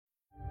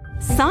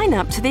Sign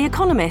up to The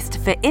Economist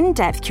for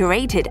in-depth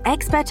curated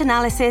expert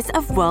analysis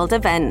of world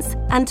events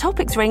and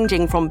topics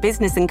ranging from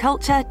business and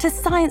culture to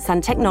science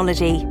and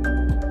technology.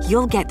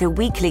 You'll get the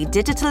weekly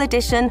digital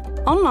edition,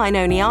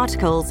 online-only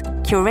articles,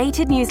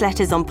 curated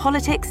newsletters on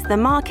politics, the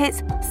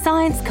markets,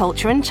 science,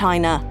 culture and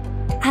China,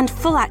 and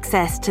full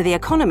access to The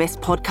Economist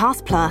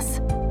Podcast Plus.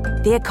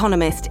 The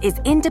Economist is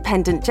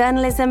independent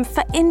journalism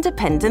for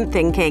independent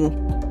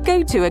thinking.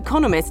 Go to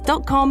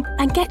economist.com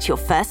and get your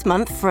first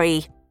month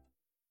free.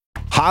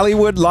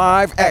 Hollywood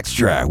Live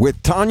Extra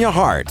with Tanya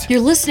Hart. You're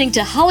listening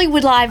to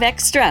Hollywood Live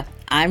Extra.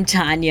 I'm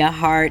Tanya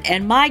Hart,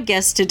 and my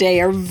guests today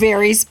are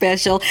very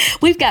special.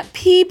 We've got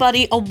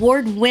Peabody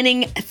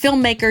Award-winning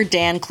filmmaker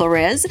Dan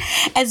Clares,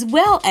 as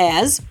well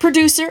as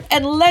producer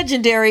and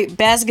legendary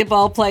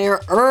basketball player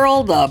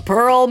Earl the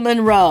Pearl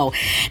Monroe.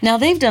 Now,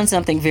 they've done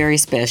something very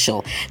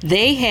special.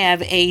 They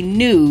have a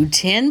new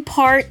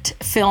 10-part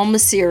film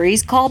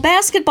series called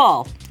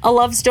Basketball, a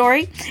love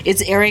story.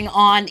 It's airing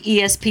on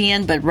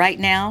ESPN, but right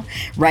now,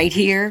 right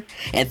here,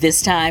 at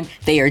this time,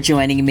 they are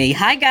joining me.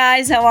 Hi,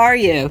 guys. How are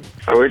you?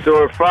 We're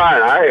doing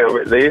fine. I am,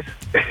 at least.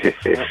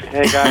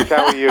 Hey, guys.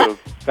 How are you?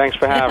 Thanks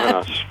for having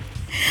us.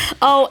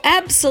 Oh,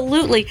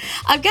 absolutely.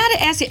 I've got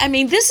to ask you, I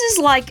mean, this is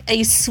like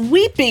a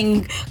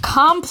sweeping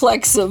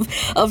complex of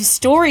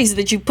stories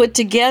that you put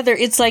together.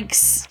 It's like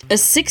a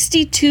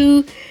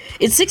 62...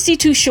 It's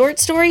 62 short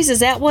stories. Is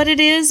that what it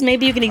is?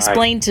 Maybe you can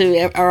explain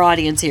to our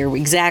audience here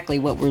exactly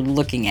what we're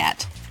looking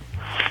at.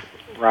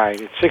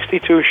 Right. It's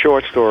 62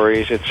 short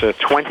stories. It's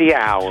 20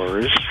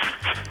 hours.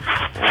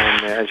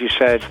 And as you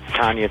said,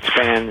 Tanya, it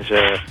spans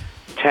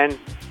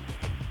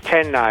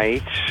 10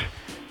 nights,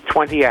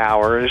 20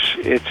 hours.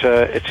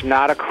 It's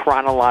not a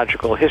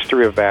chronological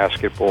history of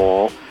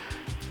basketball.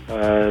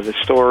 The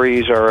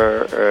stories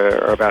are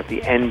about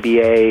the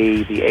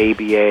NBA,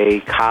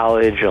 the ABA,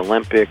 college,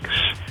 Olympics,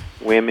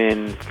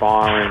 women,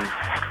 foreign,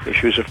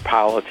 issues of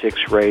politics,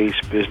 race,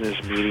 business,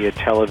 media,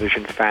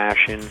 television,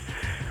 fashion,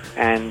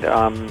 and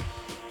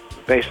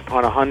based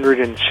upon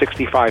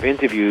 165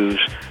 interviews,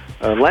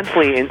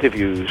 lengthy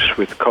interviews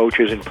with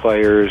coaches and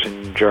players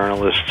and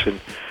journalists and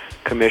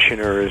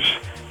commissioners.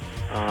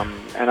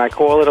 And I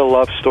call it a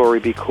love story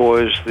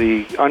because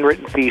the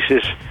unwritten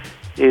thesis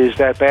is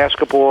that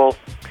basketball,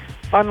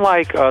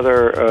 unlike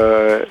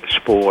other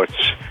sports,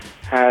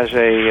 has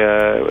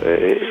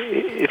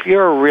if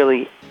you're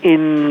really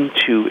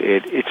into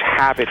it, it's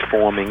habit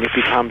forming. It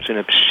becomes an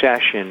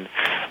obsession.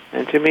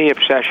 And to me,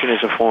 obsession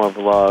is a form of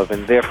love.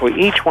 And therefore,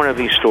 each one of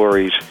these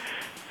stories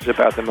is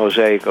about the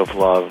mosaic of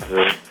love,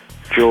 the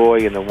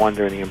joy and the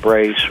wonder and the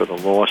embrace, or the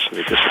loss or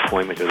the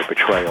disappointment or the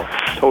betrayal,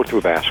 told through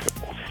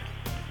basketball.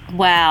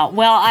 Wow.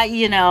 Well, I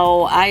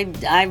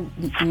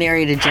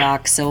married a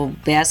jock, so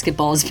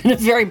basketball has been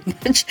very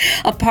much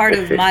a part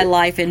of my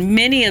life, and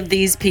many of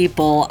these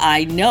people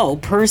I know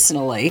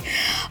personally,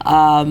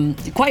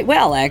 quite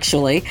well,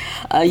 actually.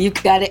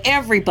 You've got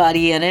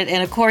everybody in it,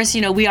 and of course,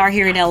 we are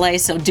here in LA,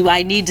 so do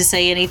I need to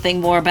say anything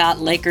more about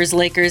Lakers,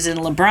 and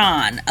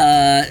LeBron?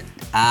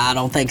 I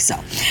don't think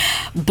so.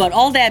 But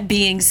all that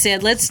being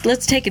said,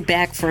 let's take it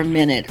back for a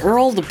minute.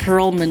 Earl the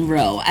Pearl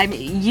Monroe. I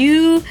mean,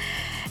 you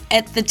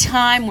at the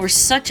time were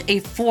such a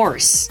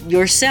force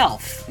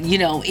yourself,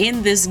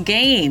 in this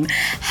game.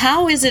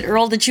 How is it,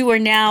 Earl, that you are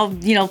now,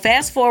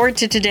 fast forward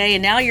to today,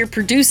 and now you're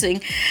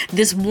producing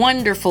this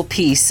wonderful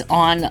piece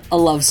on a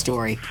love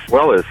story?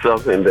 Well, it's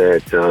something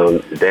that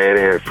Dan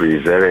had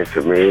presented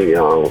to me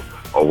a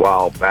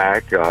while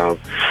back. I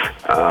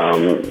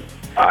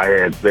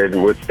had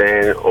been with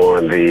Dan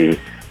on the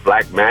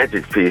Black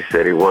Magic piece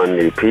that he won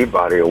the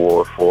Peabody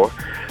Award for.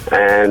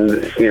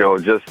 And,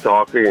 just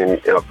talking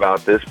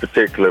about this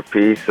particular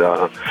piece,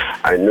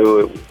 I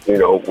knew,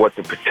 what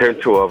the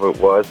potential of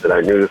it was, and I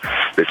knew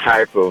the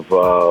type of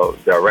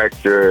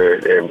director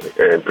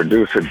and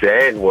producer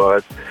Dan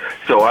was.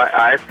 So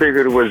I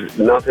figured it was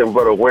nothing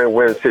but a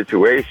win-win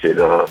situation,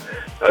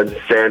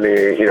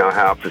 understanding,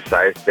 how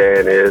precise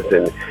Dan is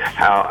and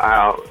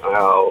how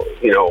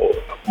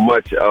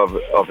much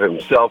of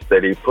himself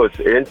that he puts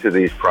into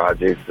these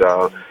projects.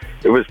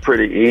 It was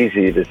pretty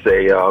easy to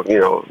say,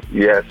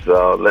 yes,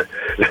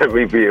 let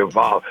me be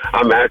involved.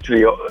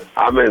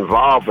 I'm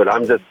involved, but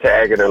I'm just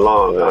tagging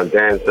along.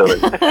 Dan's done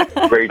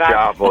a great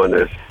job on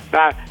this.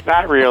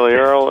 Not really.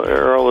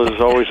 Earl is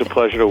always a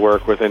pleasure to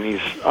work with, and he's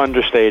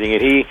understating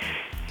it.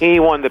 He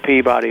won the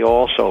Peabody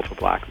also for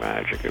Black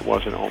Magic. It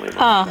wasn't only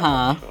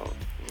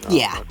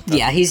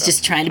Yeah, he's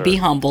just trying to be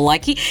humble.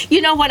 Like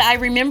you know what? I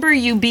remember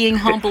you being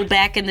humble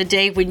back in the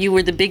day when you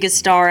were the biggest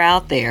star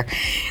out there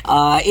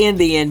in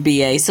the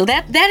NBA. So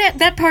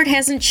that part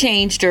hasn't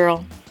changed,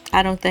 Earl.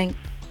 I don't think.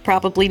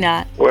 Probably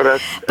not. Well,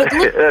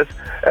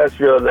 That's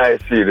real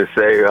nice of you to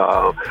say.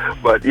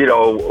 But,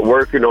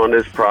 working on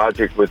this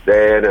project with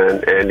Dan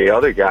and the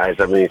other guys,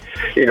 I mean,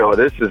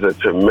 this is a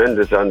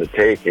tremendous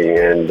undertaking.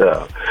 And,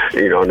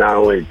 not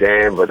only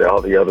Dan, but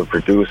all the other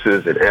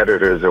producers and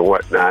editors and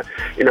whatnot,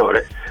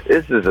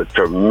 this is a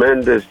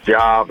tremendous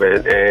job.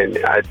 And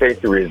I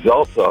think the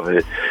results of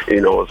it,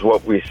 is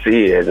what we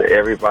see. And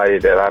everybody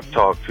that I've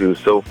talked to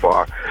so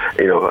far,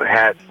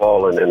 has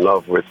fallen in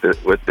love with this.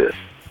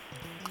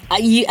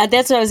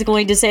 That's what I was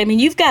going to say. I mean,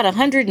 you've got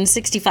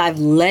 165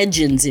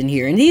 legends in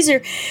here. And these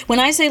are, when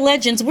I say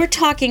legends, we're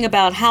talking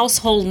about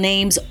household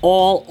names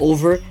all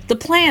over the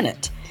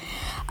planet.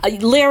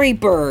 Larry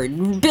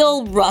Bird,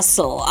 Bill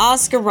Russell,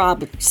 Oscar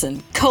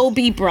Robertson,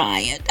 Kobe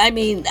Bryant,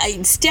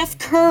 Steph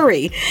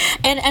Curry.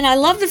 And I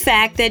love the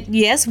fact that,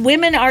 yes,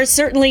 women are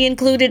certainly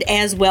included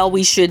as well.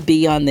 We should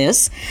be on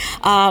this.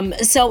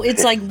 So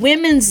it's like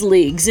women's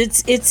leagues.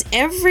 It's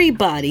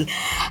everybody.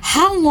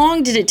 How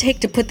long did it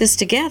take to put this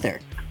together?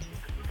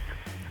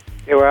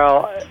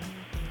 Well,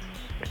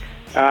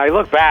 I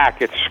look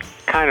back, it's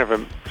kind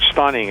of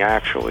stunning,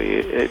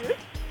 actually.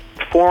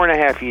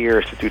 4.5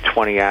 years to do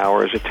 20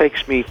 hours. It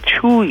takes me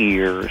 2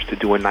 years to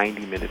do a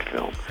 90-minute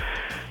film.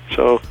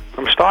 So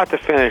from start to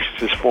finish,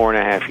 this is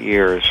 4.5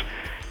 years.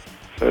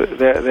 So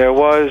there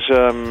was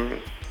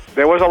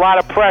a lot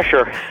of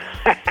pressure,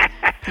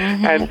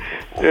 and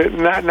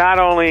not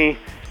only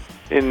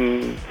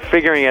in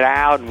figuring it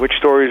out and which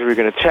stories we're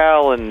going to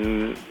tell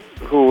and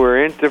who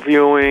we're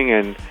interviewing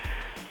and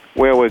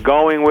where we're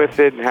going with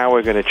it and how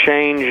we're going to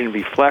change and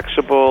be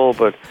flexible,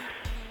 but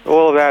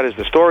all of that is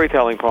the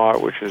storytelling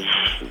part, which is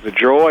the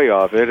joy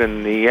of it,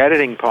 and the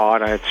editing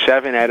part. I had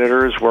 7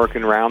 editors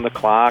working around the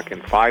clock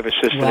and 5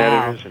 assistant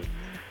editors and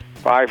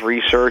 5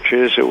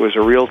 researchers. It was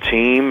a real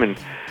team, and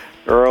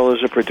Earl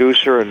is a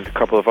producer and a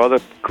couple of other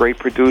great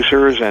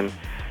producers, and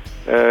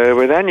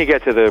but then you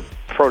get to the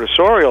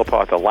producerial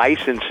part, the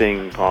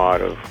licensing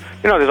part of,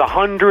 there's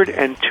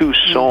 102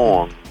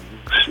 songs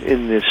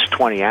in this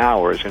 20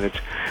 hours, and it's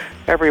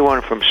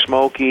everyone from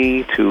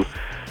Smokey to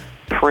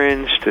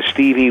Prince to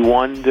Stevie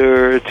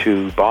Wonder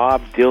to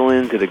Bob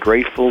Dylan to the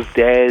Grateful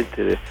Dead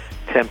to the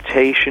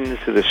Temptations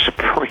to the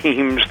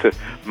Supremes to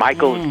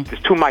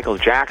there's 2 Michael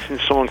Jackson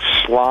songs,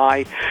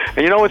 Sly.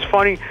 And what's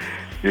funny?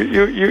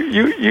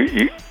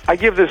 I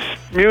give this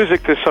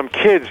music to some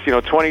kids,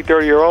 20,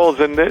 30-year-olds,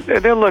 and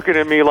they're looking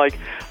at me like,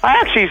 I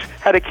actually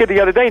had a kid the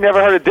other day,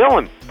 never heard of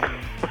Dylan.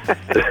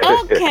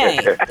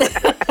 Okay.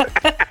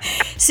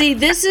 See,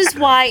 this is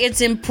why it's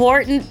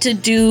important to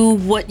do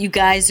what you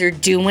guys are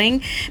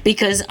doing,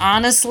 because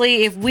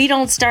honestly, if we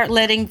don't start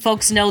letting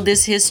folks know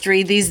this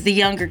history, the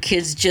younger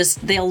kids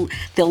they'll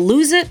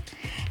lose it,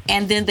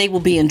 and then they will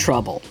be in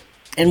trouble.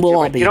 And we'll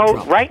all be in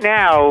trouble. Right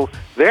now,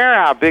 they're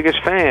our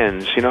biggest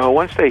fans.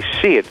 Once they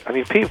see it,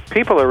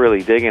 people are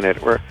really digging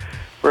it.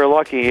 We're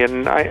lucky,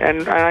 and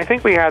I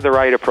think we had the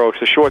right approach,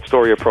 the short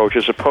story approach,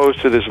 as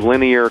opposed to this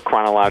linear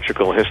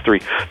chronological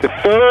history. The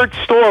third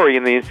story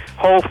in the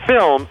whole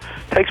film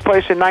takes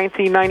place in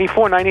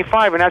 1994,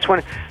 95, and that's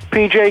when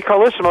P.J.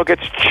 Carlissimo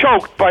gets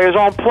choked by his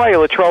own player,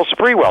 Latrell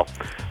Sprewell.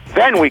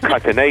 Then we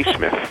cut to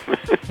Naismith.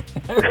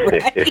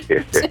 Right.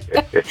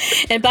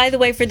 And by the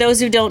way, for those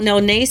who don't know,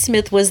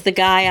 Naismith was the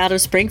guy out of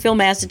Springfield,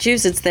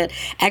 Massachusetts that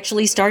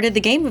actually started the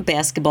game of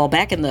basketball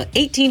back in the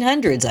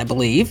 1800s, I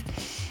believe.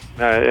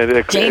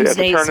 James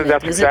Naismith.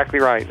 That's exactly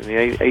right. In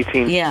the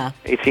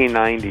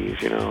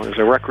 1890s, it was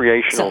a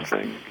recreational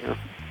thing.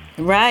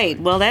 Right.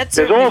 Well, that's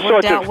there's all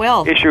sorts of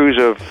well. issues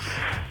of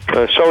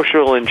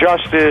social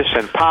injustice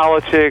and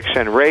politics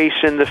and race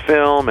in the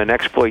film and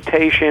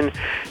exploitation,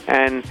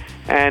 and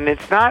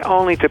it's not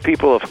only to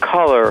people of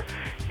color.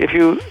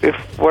 If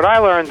what I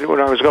learned when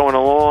I was going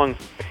along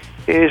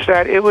is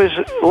that it was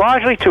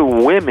largely to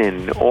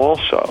women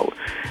also.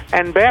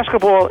 And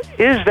basketball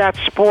is that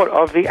sport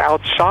of the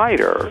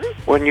outsider.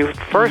 When you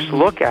first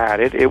look at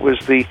it, it was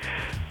the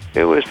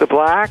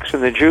blacks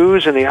and the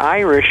Jews and the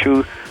Irish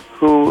who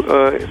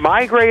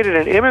migrated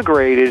and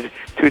immigrated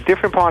to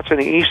different parts of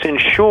the Eastern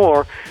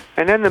Shore,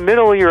 and then the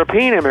Middle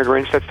European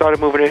immigrants that started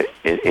moving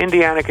to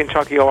Indiana,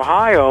 Kentucky,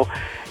 Ohio,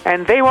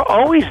 and they were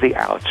always the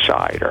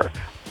outsider.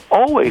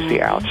 Always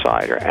the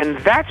outsider. And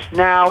that's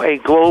now a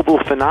global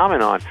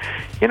phenomenon.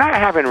 You're not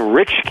having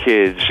rich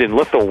kids in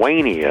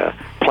Lithuania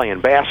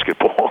playing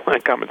basketball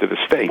and coming to the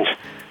States.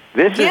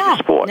 This is the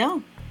sport.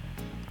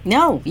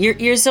 No,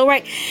 you're so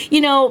right.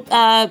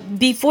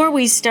 Before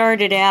we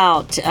started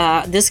out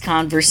this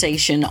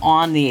conversation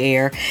on the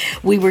air,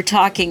 we were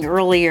talking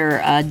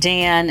earlier,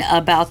 Dan,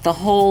 about the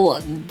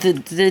whole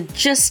the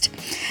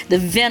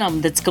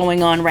venom that's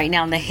going on right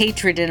now and the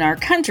hatred in our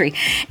country.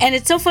 And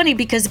it's so funny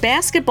because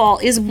basketball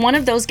is one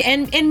of those,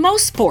 and in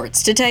most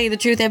sports, to tell you the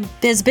truth,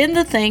 has been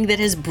the thing that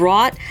has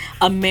brought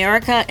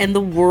America and the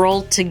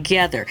world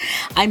together.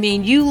 I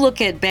mean, you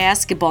look at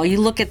basketball,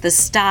 you look at the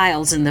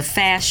styles and the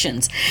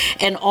fashions,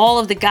 and all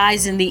of the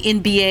guys in the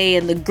NBA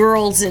and the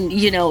girls in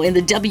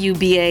the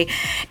WBA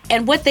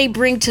and what they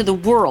bring to the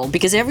world,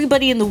 because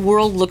everybody in the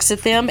world looks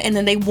at them and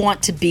then they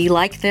want to be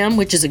like them,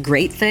 which is a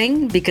great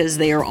thing because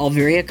they are all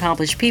very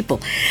accomplished people.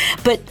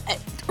 But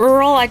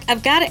Earl,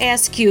 I've got to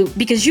ask you,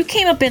 because you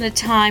came up in a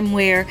time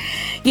where,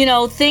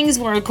 things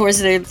were, of course,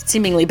 they're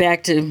seemingly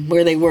back to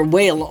where they were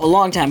a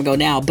long time ago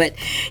now, but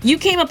you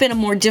came up in a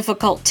more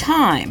difficult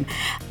time.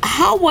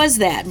 How was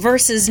that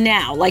versus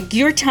now? Like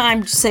your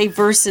time, say,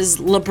 versus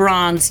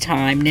LeBron's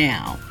time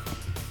now,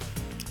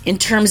 in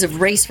terms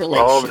of race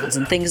relations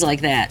and things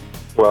like that?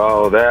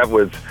 Well, back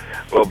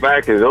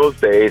in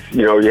those days,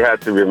 you have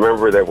to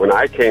remember that when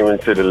I came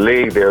into the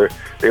league, there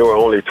were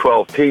only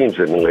 12 teams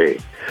in the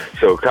league.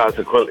 So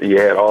consequently, you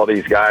had all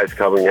these guys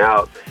coming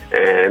out,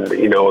 and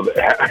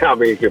how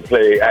many could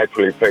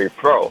actually play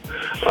pro.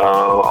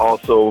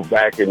 Also,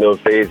 back in those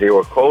days, there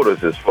were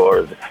quotas as far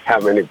as how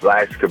many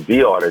blacks could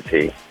be on a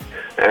team.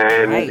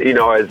 And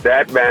as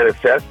that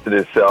manifested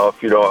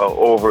itself,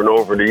 over and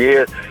over the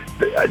years,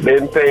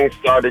 then things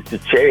started to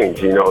change.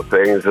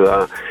 Things.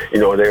 There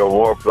were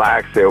more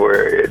blacks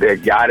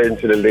that got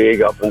into the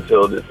league up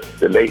until the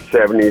late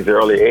 70s,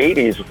 early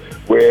 80s,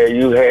 where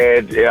you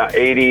had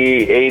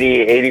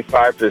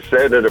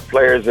 85% of the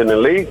players in the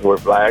league were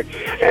black,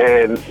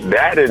 and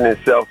that in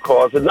itself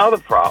caused another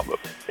problem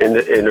in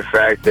the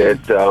fact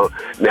that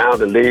now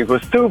the league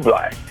was too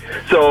black.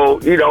 So,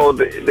 there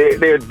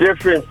are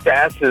different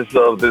facets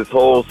of this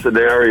whole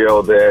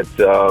scenario that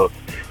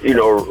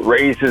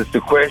raises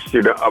the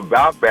question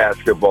about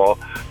basketball.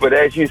 But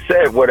as you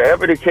said,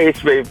 whatever the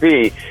case may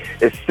be,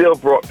 it still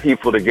brought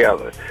people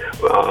together.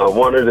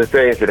 One of the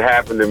things that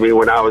happened to me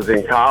when I was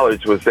in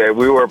college was that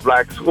we were a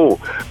black school,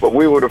 but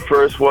we were the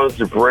first ones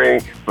to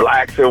bring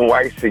blacks and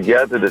whites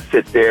together to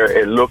sit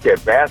there and look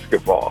at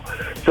basketball.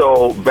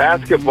 So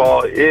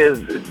basketball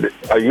is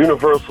a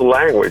universal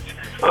language.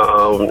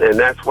 And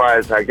that's why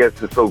it's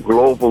so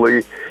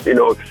globally,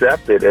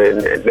 accepted,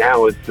 and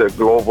now it's a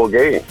global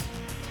game.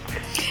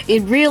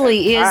 It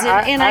really is,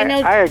 and I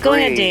know. I agree. Go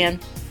ahead, Dan.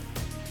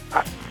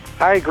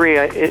 I agree.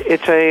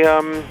 It's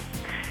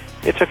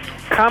a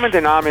common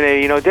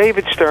denominator.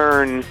 David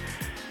Stern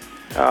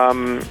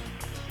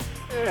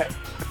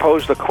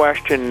posed the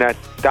question at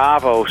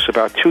Davos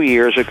about 2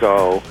 years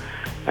ago,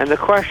 and the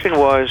question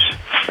was,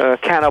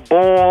 can a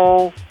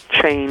ball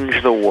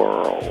change the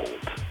world?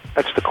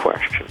 That's the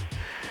question.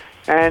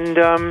 And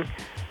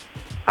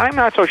I'm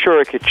not so sure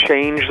it could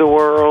change the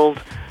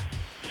world,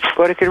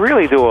 but it could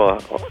really do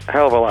a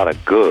hell of a lot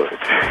of good, A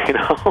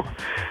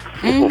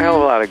hell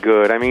of a lot of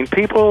good. I mean,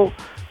 people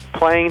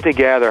playing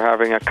together,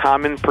 having a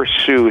common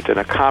pursuit and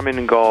a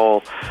common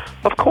goal.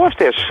 Of course,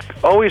 there's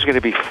always going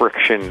to be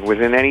friction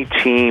within any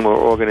team or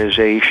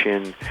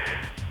organization,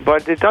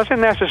 but it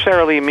doesn't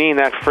necessarily mean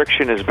that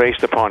friction is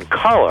based upon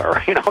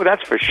color.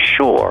 That's for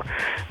sure.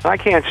 I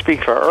can't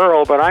speak for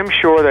Earl, but I'm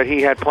sure that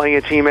he had plenty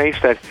of teammates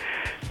that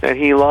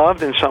he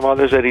loved and some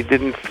others that he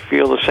didn't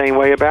feel the same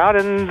way about,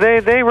 and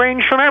they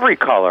range from every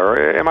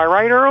color. Am I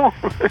right, Earl?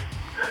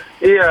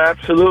 Yeah,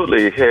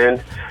 absolutely.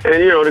 And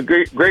the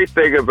great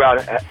thing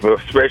about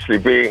especially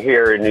being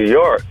here in New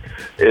York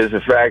is the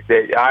fact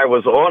that I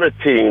was on a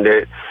team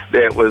that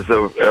was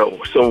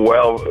so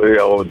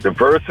well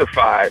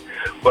diversified,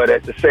 but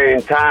at the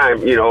same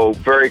time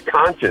very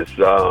conscious.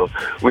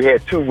 We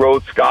had 2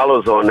 Rhodes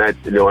Scholars on that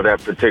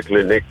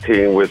particular Knicks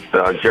team with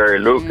Jerry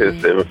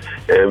Lucas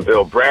and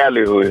Bill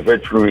Bradley, who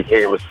eventually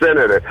became a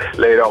senator.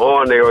 Later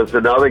on, there was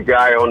another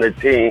guy on the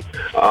team,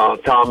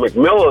 Tom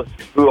McMillan,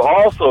 who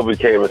also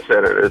became a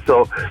senator.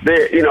 So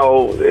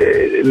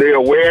the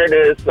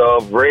awareness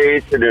of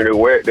race and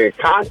the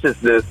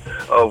consciousness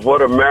of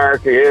what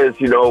America is,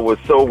 was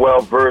so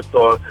well versed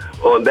on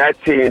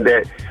that team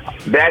that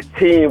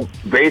team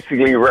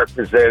basically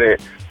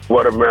represented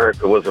what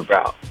America was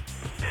about.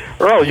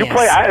 Earl, you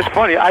play. It's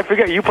funny. I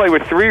forget you play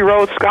with 3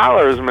 Rhodes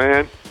Scholars,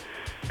 man.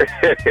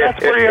 That's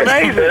pretty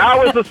amazing. I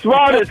was the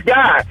smartest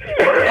guy.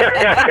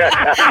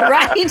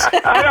 Right?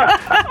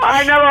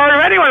 I never heard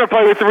of anyone who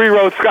played with 3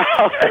 Rhodes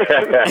Scholars.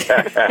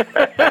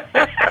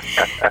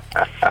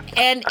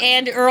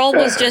 And Earl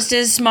was just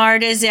as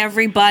smart as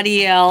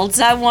everybody else.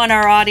 I want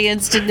our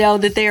audience to know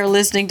that they are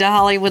listening to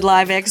Hollywood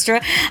Live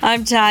Extra.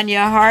 I'm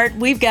Tanya Hart.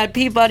 We've got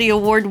Peabody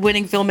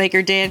Award-winning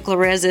filmmaker Dan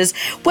Clares, as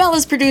well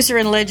as producer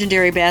and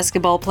legendary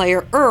basketball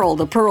player Earl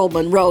the Pearl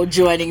Monroe,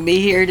 joining me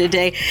here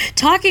today,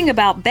 talking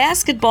about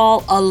basketball,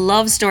 a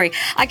love story.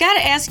 I got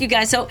to ask you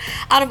guys, so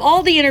out of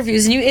all the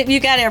interviews, and you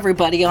got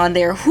everybody on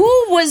there, who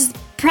was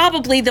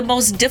probably the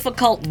most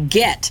difficult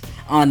get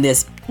on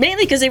this?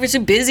 Mainly because they were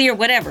so busy or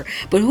whatever.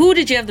 But who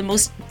did you have the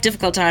most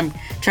difficult time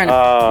trying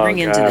to bring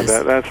into this?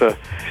 That's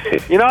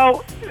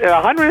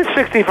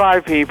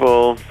 165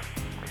 people,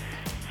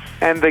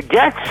 and the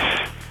gets,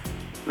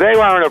 they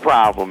weren't a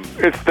problem.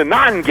 It's the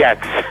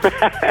non-gets.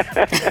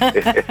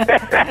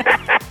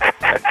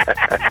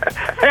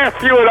 There are a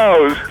few of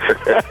those.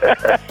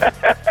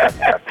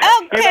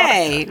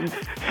 Okay.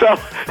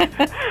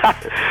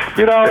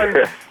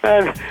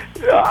 And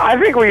I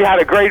think we had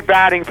a great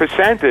batting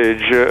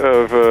percentage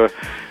of,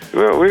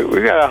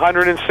 we got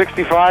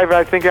 165,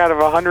 I think, out of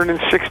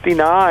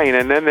 169.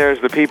 And then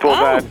there's the people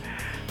that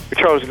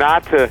chose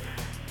not to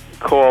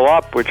call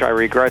up, which I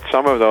regret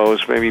some of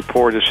those, maybe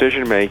poor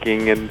decision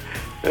making. And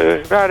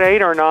about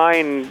 8 or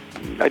 9,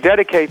 I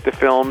dedicate the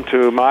film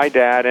to my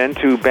dad and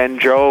to Ben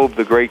Jobe,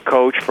 the great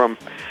coach from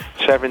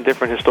 7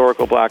 different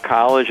historical black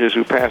colleges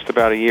who passed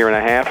about a year and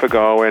a half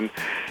ago,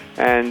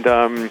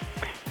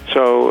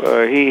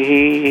 so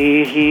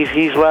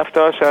he's left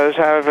us, as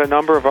have a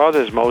number of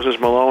others, Moses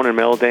Malone and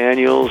Mel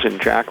Daniels and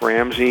Jack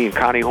Ramsey and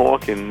Connie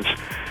Hawkins.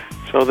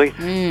 So the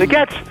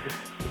Gets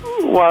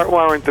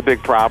weren't the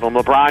big problem.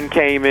 LeBron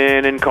came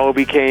in, and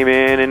Kobe came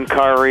in, and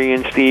Curry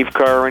and Steve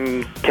Kerr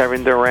and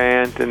Kevin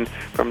Durant, and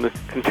from the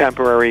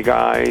contemporary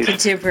guys.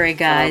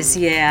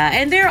 Yeah.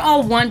 And they're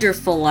all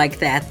wonderful like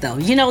that, though.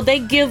 You know, they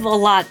give a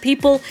lot.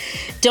 People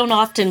don't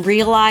often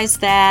realize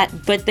that,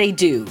 but they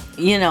do.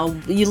 You know,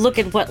 you look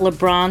at what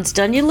LeBron's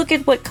done. You look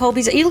at what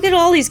Kobe's done. You look at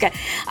all these guys.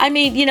 I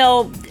mean, you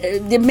know,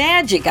 the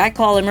Magic, I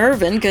call him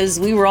Irvin because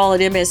we were all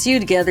at MSU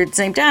together at the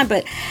same time,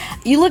 but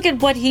you look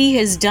at what he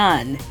has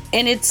done,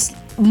 and it's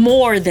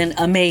more than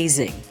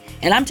amazing.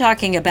 And I'm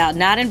talking about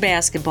not in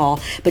basketball,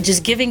 but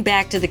just giving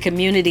back to the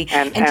community.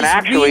 And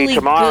actually, really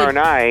tomorrow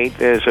night,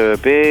 there's a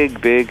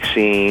big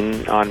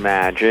scene on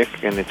Magic,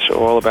 and it's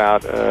all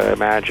about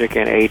Magic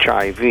and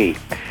HIV.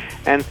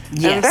 And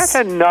that's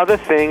another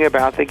thing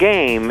about the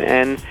game.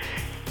 And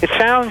it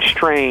sounds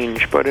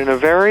strange, but in a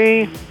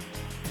very...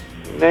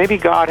 Maybe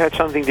God had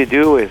something to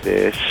do with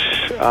this.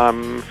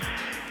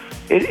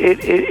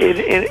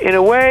 In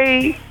a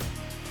way...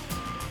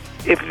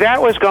 If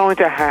that was going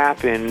to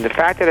happen, the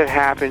fact that it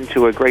happened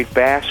to a great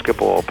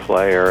basketball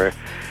player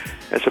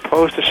as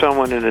opposed to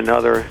someone in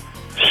another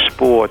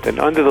sport, and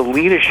under the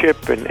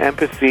leadership and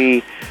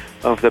empathy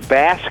of the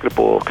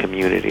basketball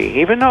community,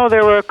 even though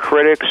there were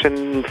critics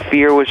and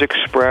fear was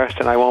expressed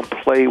and I won't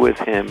play with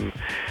him,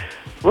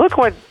 look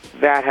what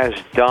that has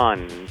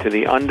done to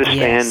the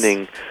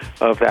understanding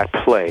of that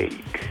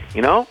plague,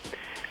 you know?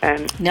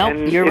 And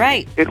you're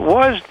right. It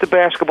was the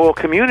basketball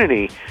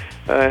community.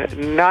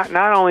 Not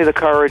only the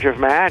courage of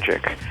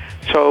Magic.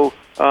 So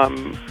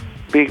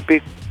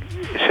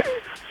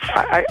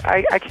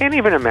I can't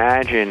even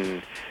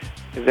imagine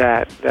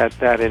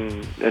that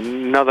in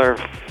another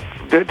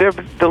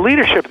the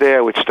leadership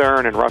there with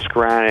Stern and Russ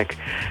Granick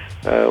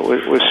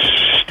was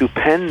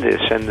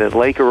stupendous, and the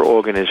Laker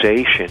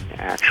organization,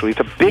 actually. It's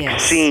a big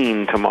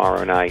scene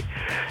tomorrow night,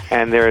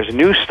 and there's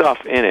new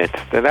stuff in it.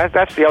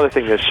 That's the other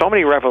thing. There's so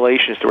many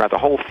revelations throughout the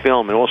whole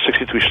film and all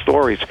 62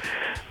 stories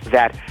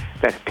that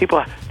people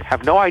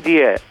have no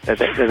idea that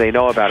they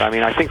know about. I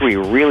mean, I think we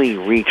really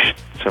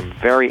reached some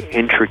very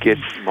intricate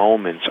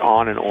moments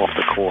on and off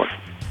the court.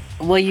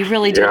 Well, you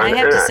really do. I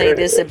have to say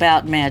this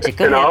about Magic.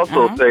 Go ahead. I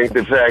also think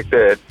the fact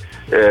that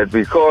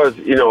because,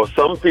 you know,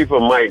 some people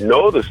might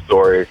know the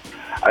story,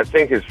 I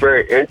think it's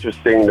very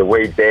interesting the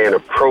way Dan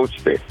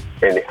approached it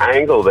and the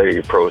angle that he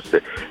approached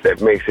it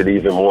that makes it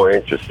even more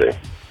interesting.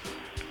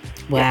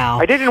 Wow.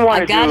 I didn't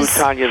want to do,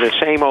 Tanya, the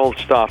same old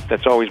stuff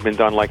that's always been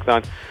done, like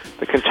the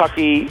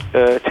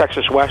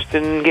Kentucky-Texas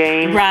Western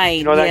game. Right.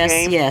 You know that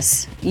game?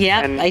 Yes.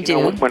 Yeah, I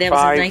do. When that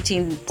five was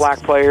in black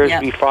players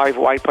beat 5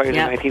 white players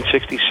in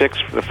 1966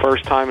 for the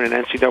first time in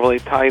an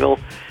NCAA title.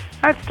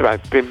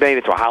 That's been made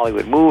into a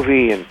Hollywood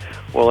movie and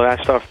all of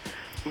that stuff.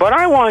 But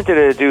I wanted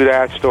to do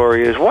that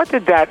story is, what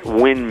did that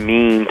win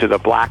mean to the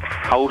black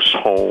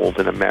household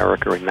in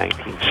America in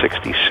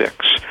 1966?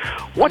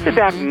 What did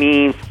that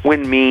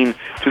win mean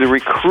to the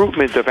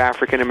recruitment of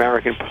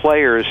African-American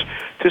players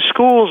to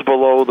schools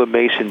below the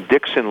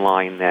Mason-Dixon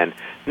line then?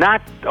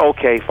 Not,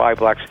 5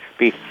 blacks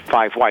beat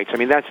 5 whites. I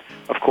mean, that's,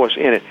 of course,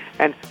 in it.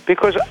 And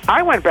because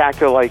I went back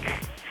to,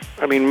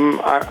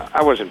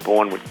 I wasn't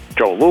born when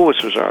Joe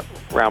Louis was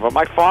around, but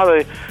my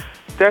father...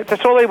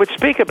 That's all they would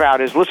speak about,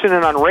 is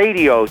listening on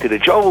radio to the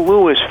Joe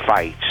Louis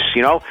fights,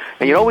 you know?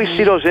 And you'd always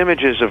see those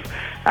images of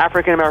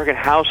African-American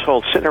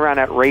households sitting around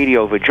that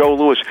radio for Joe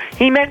Louis.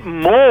 He meant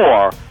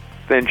more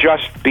than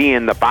just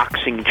being the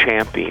boxing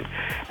champion.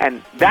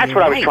 And that's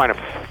what I was trying to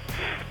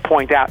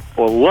point out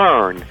or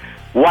learn.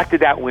 What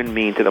did that win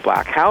mean to the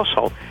black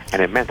household?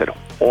 And it meant an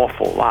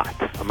awful lot.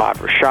 Ahmad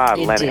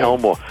Rashad, Len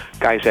Elmore,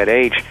 guys that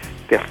age,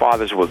 their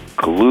fathers were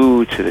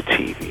glued to the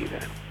TV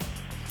then.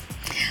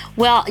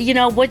 Well, you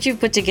know, what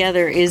you've put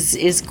together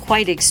is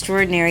quite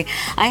extraordinary.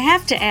 I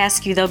have to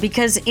ask you, though,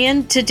 because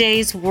in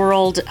today's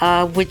world,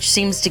 which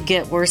seems to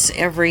get worse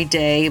every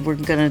day, we're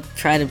going to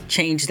try to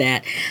change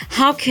that.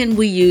 How can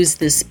we use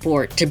this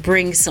sport to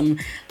bring some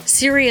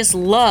serious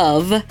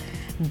love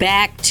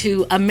back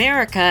to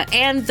America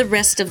and the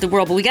rest of the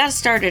world? But we got to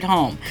start at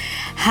home.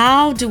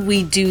 How do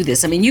we do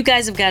this? I mean, you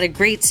guys have got a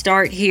great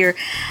start here.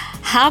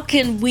 How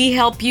can we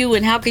help you,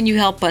 and how can you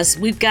help us?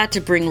 We've got to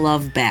bring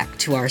love back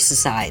to our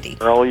society.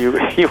 Earl, you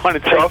want to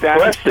take tough that?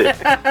 Question.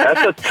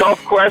 That's a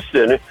tough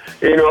question.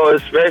 You know,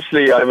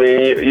 especially, I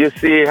mean, you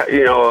see,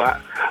 you know,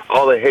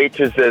 all the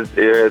hatred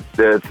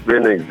that's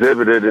been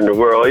exhibited in the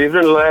world,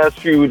 even the last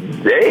few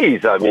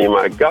days. I mean,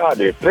 my God,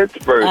 in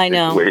Pittsburgh, I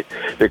know.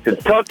 the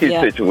Kentucky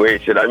Yep.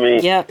 situation. I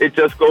mean, Yep. it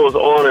just goes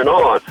on and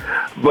on.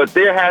 But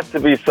there has to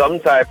be some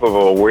type of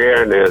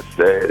awareness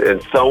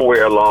and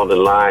somewhere along the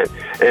line,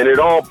 and it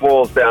all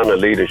boils down to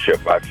leadership,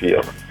 I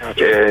feel.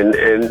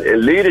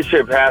 And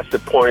leadership has to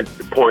point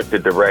the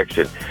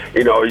direction.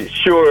 You know,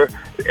 sure,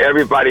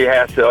 everybody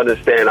has to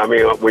understand. I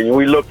mean, when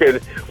we look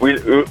at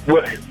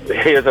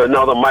here's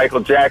another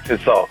Michael Jackson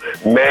song,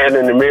 "Man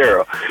in the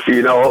Mirror."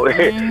 You know,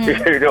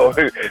 you know,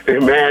 the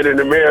man in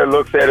the mirror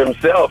looks at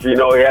himself. You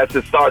know, he has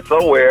to start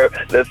somewhere.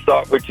 Let's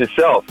start with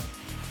yourself.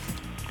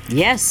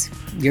 Yes,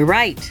 you're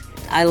right.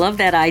 I love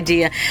that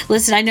idea.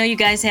 Listen, I know you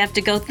guys have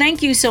to go.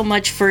 Thank you so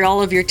much for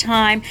all of your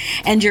time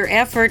and your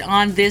effort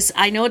on this.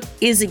 I know it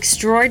is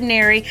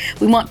extraordinary.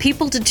 We want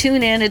people to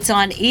tune in. It's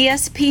on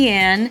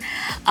ESPN.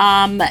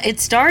 It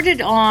started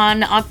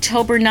on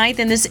October 9th,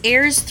 and this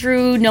airs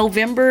through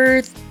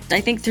November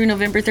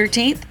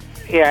 13th.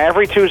 Yeah,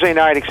 every Tuesday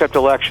night except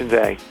Election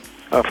Day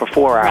for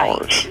 4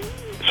 hours. Right.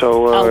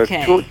 So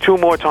Okay. two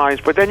more times,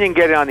 but then you can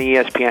get it on the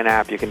ESPN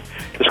app. You can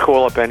just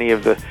call up any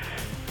of the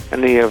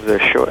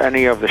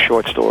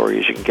short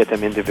stories. You can get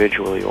them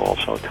individually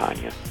also,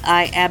 Tanya.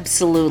 I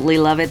absolutely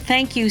love it.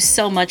 Thank you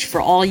so much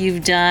for all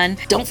you've done.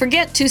 Don't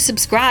forget to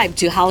subscribe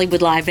to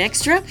Hollywood Live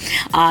Extra.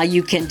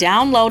 You can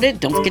download it.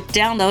 Don't forget to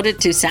download it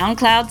to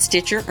SoundCloud,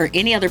 Stitcher, or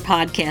any other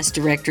podcast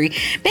directory.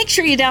 Make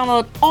sure you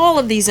download all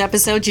of these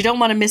episodes. You don't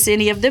want to miss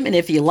any of them. And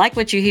if you like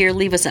what you hear,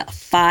 leave us a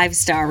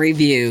 5-star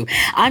review.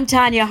 I'm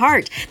Tanya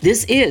Hart.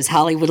 This is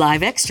Hollywood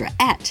Live Extra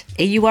at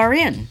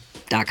AURN.com.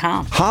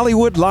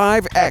 Hollywood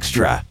Live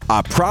Extra,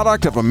 a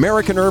product of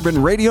American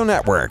Urban Radio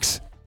Networks.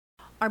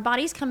 Our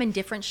bodies come in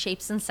different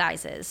shapes and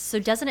sizes, so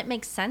doesn't it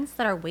make sense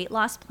that our weight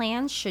loss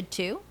plans should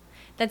too?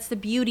 That's the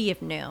beauty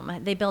of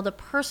Noom. They build a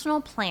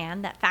personal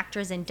plan that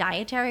factors in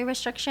dietary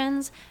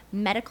restrictions,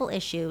 medical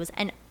issues,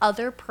 and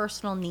other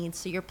personal needs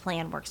so your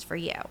plan works for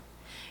you.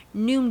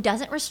 Noom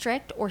doesn't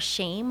restrict or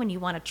shame when you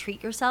want to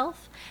treat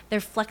yourself. Their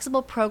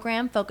flexible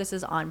program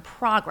focuses on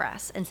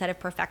progress instead of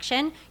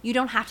perfection. You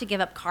don't have to give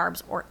up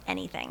carbs or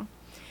anything.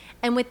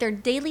 And with their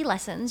daily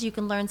lessons, you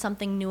can learn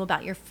something new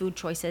about your food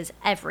choices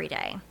every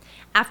day.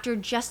 After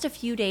just a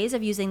few days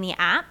of using the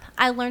app,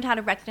 I learned how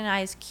to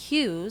recognize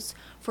cues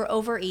for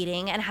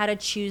overeating and how to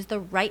choose the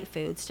right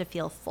foods to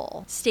feel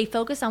full. Stay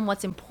focused on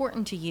what's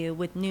important to you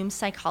with Noom's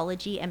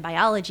psychology and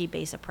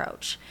biology-based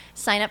approach.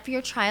 Sign up for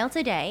your trial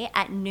today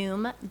at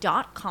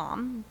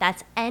Noom.com.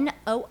 That's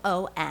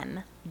NOOM.com.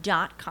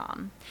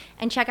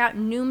 And check out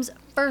Noom's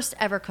first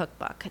ever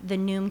cookbook, The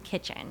Noom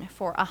Kitchen,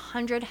 for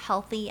 100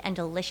 healthy and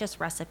delicious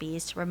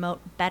recipes to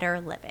promote better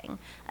living.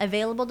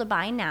 Available to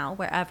buy now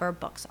wherever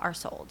books are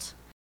sold.